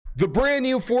The brand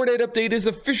new Fortnite update is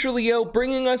officially out,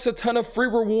 bringing us a ton of free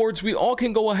rewards we all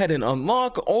can go ahead and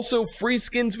unlock. Also, free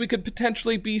skins we could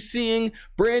potentially be seeing.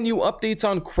 Brand new updates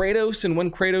on Kratos and when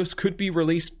Kratos could be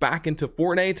released back into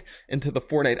Fortnite, into the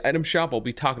Fortnite item shop. I'll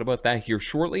be talking about that here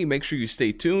shortly. Make sure you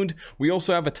stay tuned. We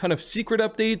also have a ton of secret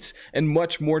updates and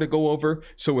much more to go over.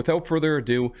 So without further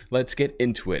ado, let's get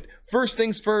into it. First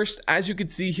things first, as you can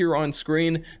see here on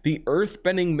screen, the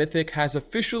Earthbending Mythic has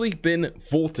officially been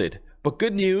vaulted. But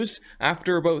good news,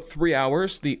 after about 3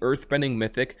 hours, the Earthbending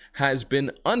Mythic has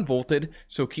been unvaulted,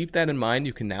 so keep that in mind.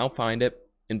 You can now find it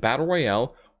in Battle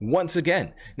Royale once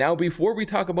again. Now, before we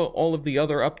talk about all of the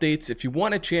other updates, if you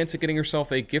want a chance at getting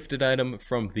yourself a gifted item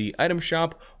from the item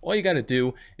shop, all you gotta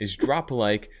do is drop a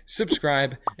like,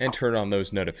 subscribe, and turn on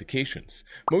those notifications.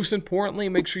 Most importantly,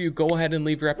 make sure you go ahead and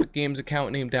leave your Epic Games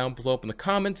account name down below in the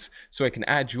comments so I can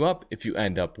add you up if you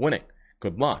end up winning.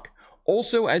 Good luck.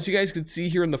 Also, as you guys can see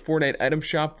here in the Fortnite item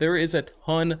shop, there is a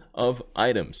ton of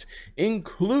items,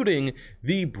 including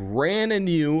the brand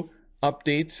new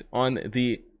updates on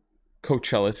the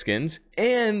Coachella skins,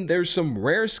 and there's some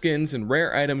rare skins and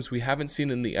rare items we haven't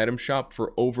seen in the item shop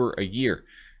for over a year.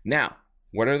 Now,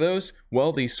 what are those?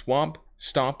 Well, the Swamp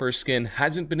Stomper skin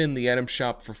hasn't been in the item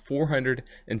shop for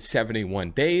 471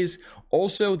 days.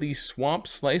 Also, the Swamp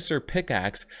Slicer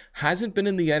pickaxe hasn't been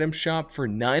in the item shop for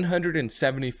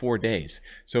 974 days.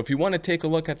 So if you want to take a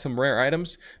look at some rare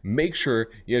items, make sure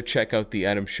you check out the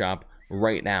item shop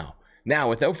right now. Now,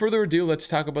 without further ado, let's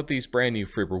talk about these brand new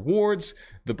free rewards,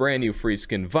 the brand new free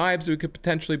skin vibes we could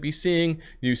potentially be seeing,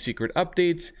 new secret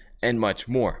updates, and much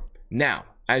more. Now,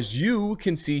 as you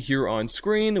can see here on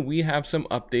screen, we have some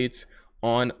updates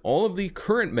on all of the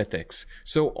current mythics.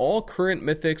 So all current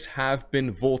mythics have been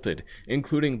vaulted,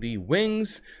 including the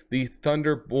Wings, the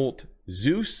Thunderbolt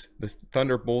Zeus, the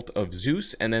Thunderbolt of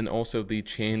Zeus, and then also the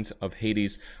Chains of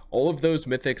Hades. All of those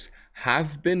mythics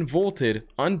have been vaulted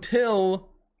until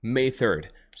May 3rd.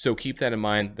 So keep that in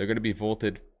mind. They're going to be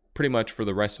vaulted pretty much for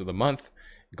the rest of the month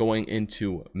going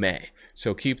into May.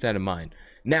 So keep that in mind.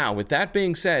 Now, with that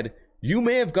being said, you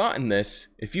may have gotten this.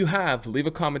 If you have, leave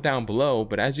a comment down below.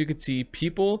 But as you can see,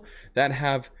 people that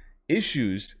have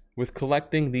issues with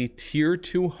collecting the tier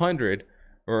 200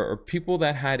 or people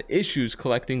that had issues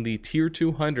collecting the tier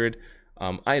 200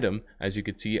 item, as you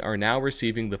can see, are now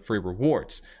receiving the free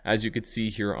rewards, as you can see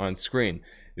here on screen.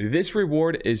 This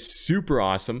reward is super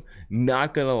awesome,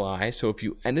 not gonna lie. So if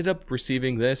you ended up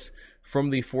receiving this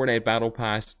from the Fortnite Battle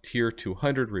Pass tier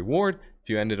 200 reward, if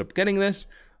you ended up getting this,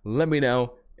 let me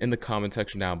know in the comment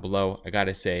section down below. I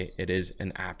gotta say, it is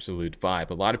an absolute vibe.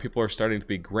 A lot of people are starting to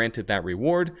be granted that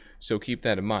reward, so keep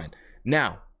that in mind.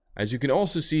 Now, as you can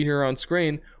also see here on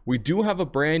screen, we do have a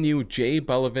brand new J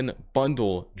Bellivan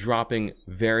bundle dropping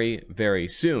very, very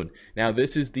soon. Now,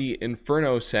 this is the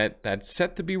Inferno set that's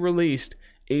set to be released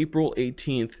April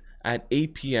 18th at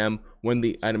 8 p.m. when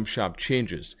the item shop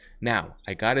changes. Now,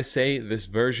 I gotta say, this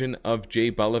version of J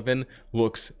Bellivan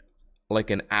looks like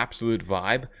an absolute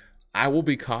vibe. I will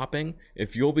be copping.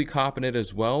 If you'll be copping it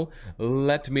as well,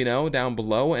 let me know down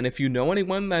below. And if you know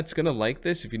anyone that's gonna like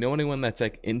this, if you know anyone that's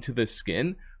like into this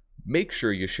skin, make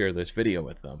sure you share this video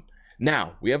with them.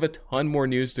 Now, we have a ton more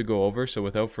news to go over, so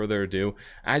without further ado,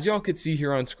 as y'all can see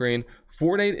here on screen,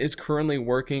 Fortnite is currently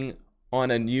working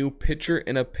on a new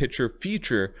picture-in-a-picture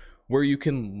feature where you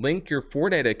can link your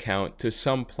Fortnite account to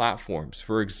some platforms.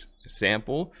 For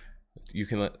example, you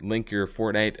can link your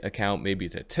Fortnite account maybe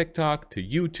to TikTok, to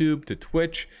YouTube, to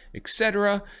Twitch,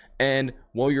 etc. And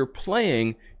while you're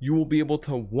playing, you will be able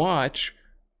to watch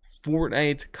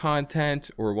Fortnite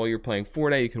content, or while you're playing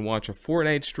Fortnite, you can watch a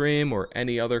Fortnite stream or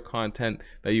any other content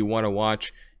that you want to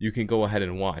watch. You can go ahead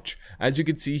and watch. As you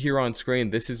can see here on screen,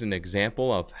 this is an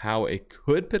example of how it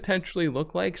could potentially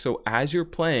look like. So as you're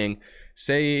playing,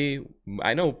 say,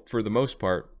 I know for the most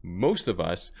part, most of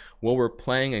us, while we're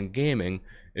playing and gaming,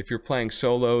 if you're playing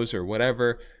solos or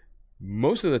whatever,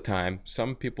 most of the time,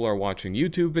 some people are watching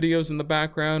YouTube videos in the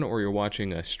background, or you're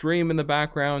watching a stream in the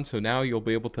background. So now you'll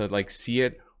be able to like see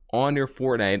it on your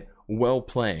Fortnite while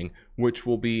playing, which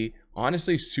will be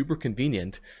honestly super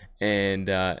convenient. And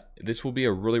this will be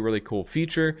a really, really cool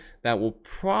feature that will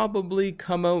probably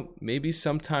come out maybe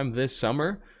sometime this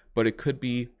summer, but it could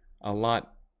be a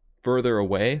lot further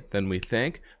away than we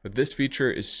think. But this feature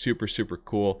is super, super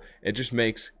cool. It just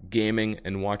makes gaming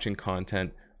and watching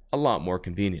content a lot more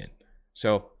convenient.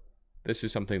 So this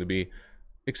is something to be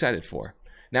excited for.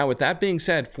 Now, with that being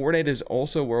said, Fortnite is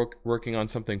also working on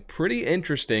something pretty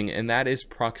interesting, and that is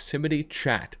proximity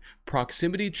chat.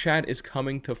 Proximity chat is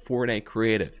coming to Fortnite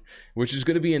Creative, which is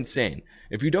going to be insane.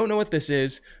 If you don't know what this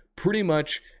is, pretty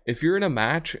much if you're in a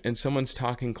match and someone's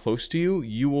talking close to you,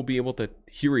 you will be able to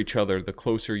hear each other the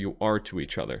closer you are to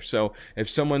each other. So if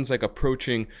someone's like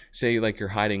approaching, say like you're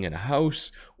hiding in a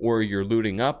house or you're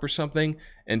looting up or something,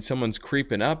 and someone's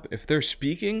creeping up, if they're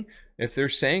speaking, if they're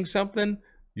saying something,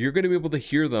 you're going to be able to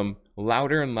hear them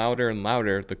louder and louder and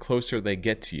louder the closer they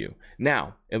get to you.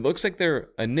 Now, it looks like they're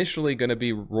initially going to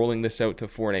be rolling this out to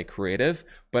Fortnite Creative,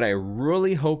 but I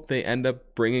really hope they end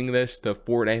up bringing this to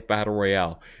Fortnite Battle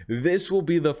Royale. This will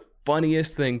be the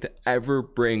funniest thing to ever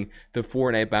bring to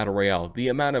Fortnite Battle Royale. The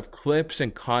amount of clips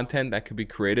and content that could be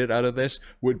created out of this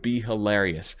would be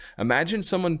hilarious. Imagine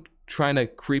someone trying to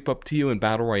creep up to you in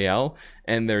Battle Royale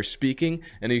and they're speaking,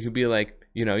 and you could be like,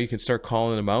 you know, you can start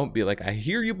calling them out, be like, I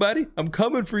hear you, buddy, I'm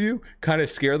coming for you, kind of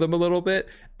scare them a little bit.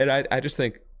 And I just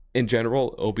think in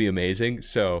general it'll be amazing.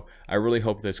 So I really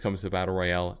hope this comes to Battle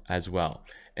Royale as well.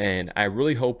 And I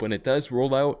really hope when it does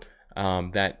roll out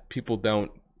that people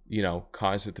don't, you know,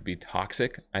 cause it to be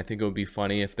toxic. I think it would be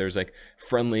funny if there's like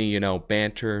friendly, you know,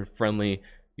 banter, friendly,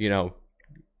 you know,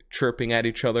 chirping at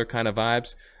each other kind of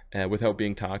vibes. Without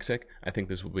being toxic. I think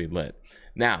this will be lit.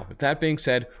 Now, with that being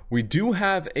said, we do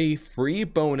have a free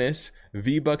bonus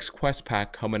V-Bucks quest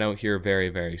pack coming out here very,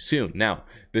 very soon. Now,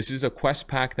 this is a quest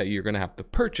pack that you're going to have to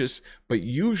purchase, but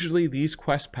usually these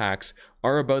quest packs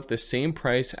are about the same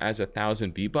price as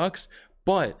 1,000 V-Bucks,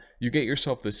 but you get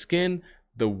yourself the skin,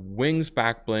 the wings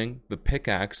back bling, the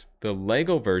pickaxe, the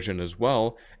Lego version as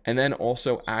well, and then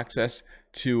also access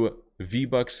to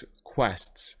V-Bucks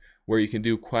quests, where you can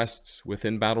do quests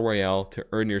within Battle Royale to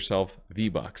earn yourself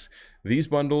V-Bucks. These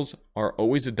bundles are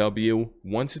always a W.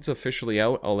 Once it's officially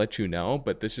out, I'll let you know,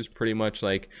 but this is pretty much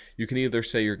like, you can either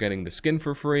say you're getting the skin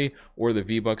for free or the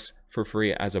V-Bucks for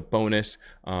free as a bonus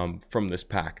from this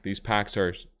pack. These packs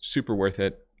are super worth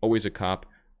it, always a cop.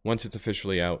 Once it's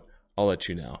officially out, I'll let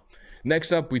you know.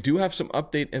 Next up, we do have some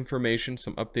update information,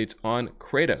 some updates on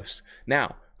Kratos.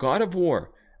 Now, God of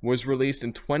War was released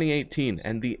in 2018,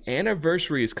 and the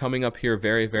anniversary is coming up here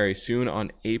very, very soon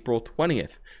on April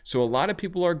 20th. So a lot of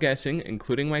people are guessing,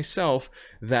 including myself,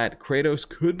 that Kratos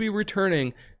could be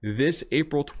returning this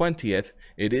April 20th.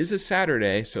 It is a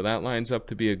Saturday, so that lines up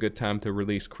to be a good time to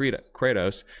release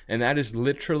Kratos, and that is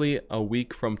literally a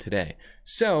week from today.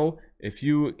 So if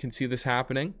you can see this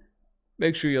happening,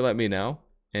 make sure you let me know.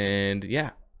 And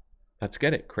yeah, let's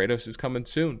get it. Kratos is coming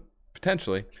soon,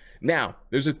 potentially. Now,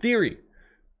 there's a theory.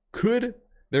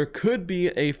 There could be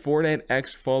a Fortnite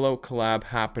X Fallout collab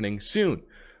happening soon.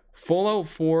 Fallout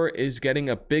 4 is getting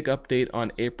a big update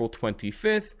on April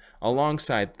 25th.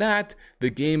 Alongside that, the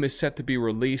game is set to be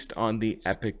released on the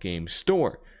Epic Games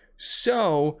Store.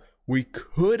 So we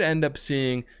could end up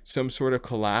seeing some sort of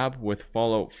collab with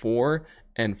Fallout 4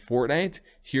 and Fortnite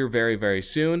here very, very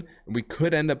soon. We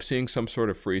could end up seeing some sort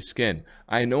of free skin.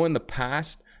 I know in the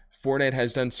past, Fortnite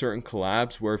has done certain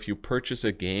collabs where if you purchase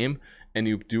a game and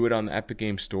you do it on the Epic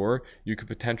Games Store, you could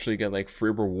potentially get like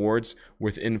free rewards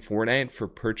within Fortnite for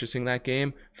purchasing that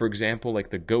game. For example, like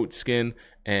the goat skin,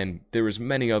 and there was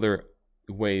many other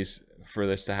ways for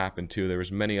this to happen too. There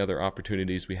was many other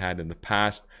opportunities we had in the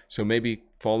past. So maybe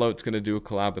Fallout's going to do a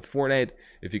collab with Fortnite.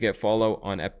 If you get Fallout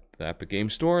on the Epic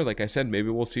Games Store, like I said, maybe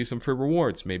we'll see some free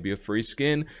rewards, maybe a free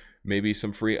skin, maybe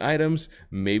some free items,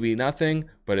 maybe nothing,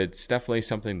 but it's definitely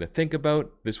something to think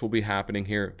about. This will be happening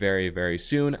here very, very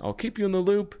soon. I'll keep you in the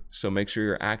loop, so make sure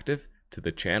you're active to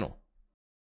the channel.